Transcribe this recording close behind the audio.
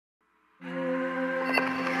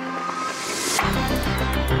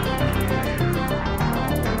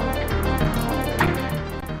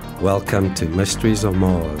Welcome to Mysteries of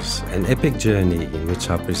Mars, an epic journey in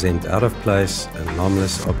which I present out-of-place,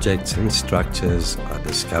 anomalous objects and structures I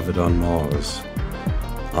discovered on Mars.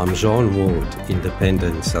 I'm Jean Ward,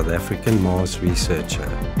 independent South African Mars researcher.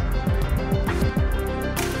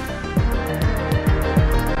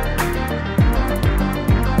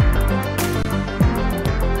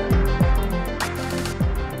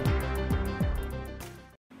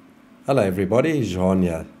 Hello everybody, Jean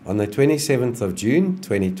here. On the 27th of June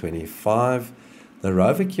 2025, the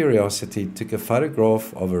Rover Curiosity took a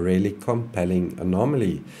photograph of a really compelling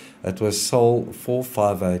anomaly. It was Sol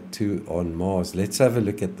 4582 on Mars. Let's have a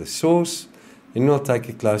look at the source, and we'll take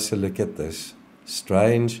a closer look at this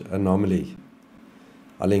strange anomaly.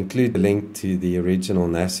 I'll include a link to the original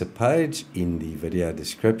NASA page in the video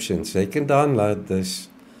description, so you can download this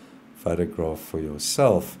photograph for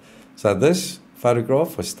yourself. So this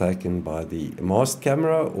photograph was taken by the Mast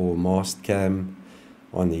Camera or Mastcam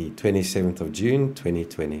on the 27th of June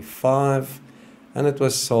 2025, and it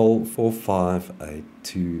was Sol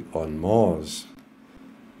 4582 on Mars.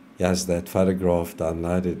 Here's that photograph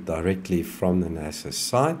downloaded directly from the NASA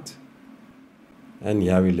site, and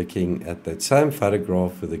here we're looking at that same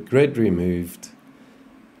photograph with the grid removed,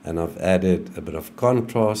 and I've added a bit of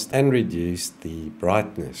contrast and reduced the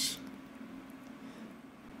brightness.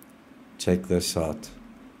 Check this out.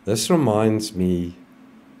 This reminds me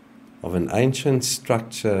of an ancient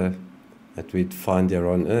structure that we'd find here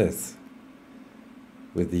on Earth,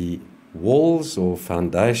 with the walls or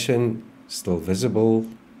foundation still visible.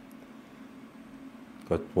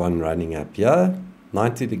 Got one running up here,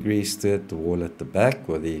 90 degrees to it, the wall at the back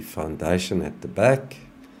or the foundation at the back.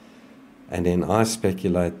 And then I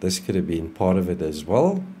speculate this could have been part of it as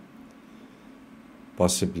well.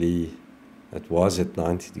 Possibly it was at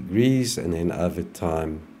 90 degrees and then over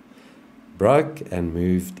time broke and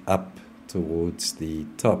moved up towards the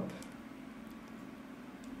top.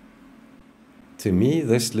 To me,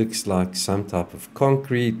 this looks like some type of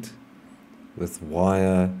concrete with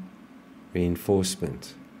wire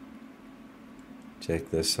reinforcement. Check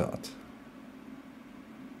this out.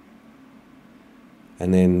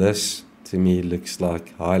 And then this, to me, looks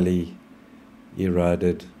like highly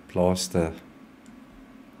eroded plaster.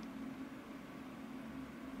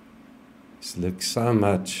 This looks so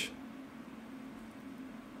much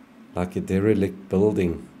like a derelict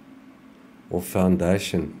building or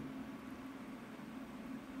foundation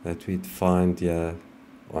that we'd find here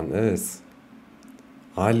on Earth,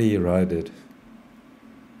 highly eroded.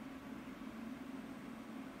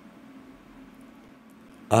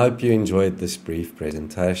 I hope you enjoyed this brief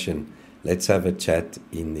presentation. Let's have a chat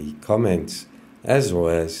in the comments. As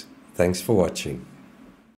always, thanks for watching.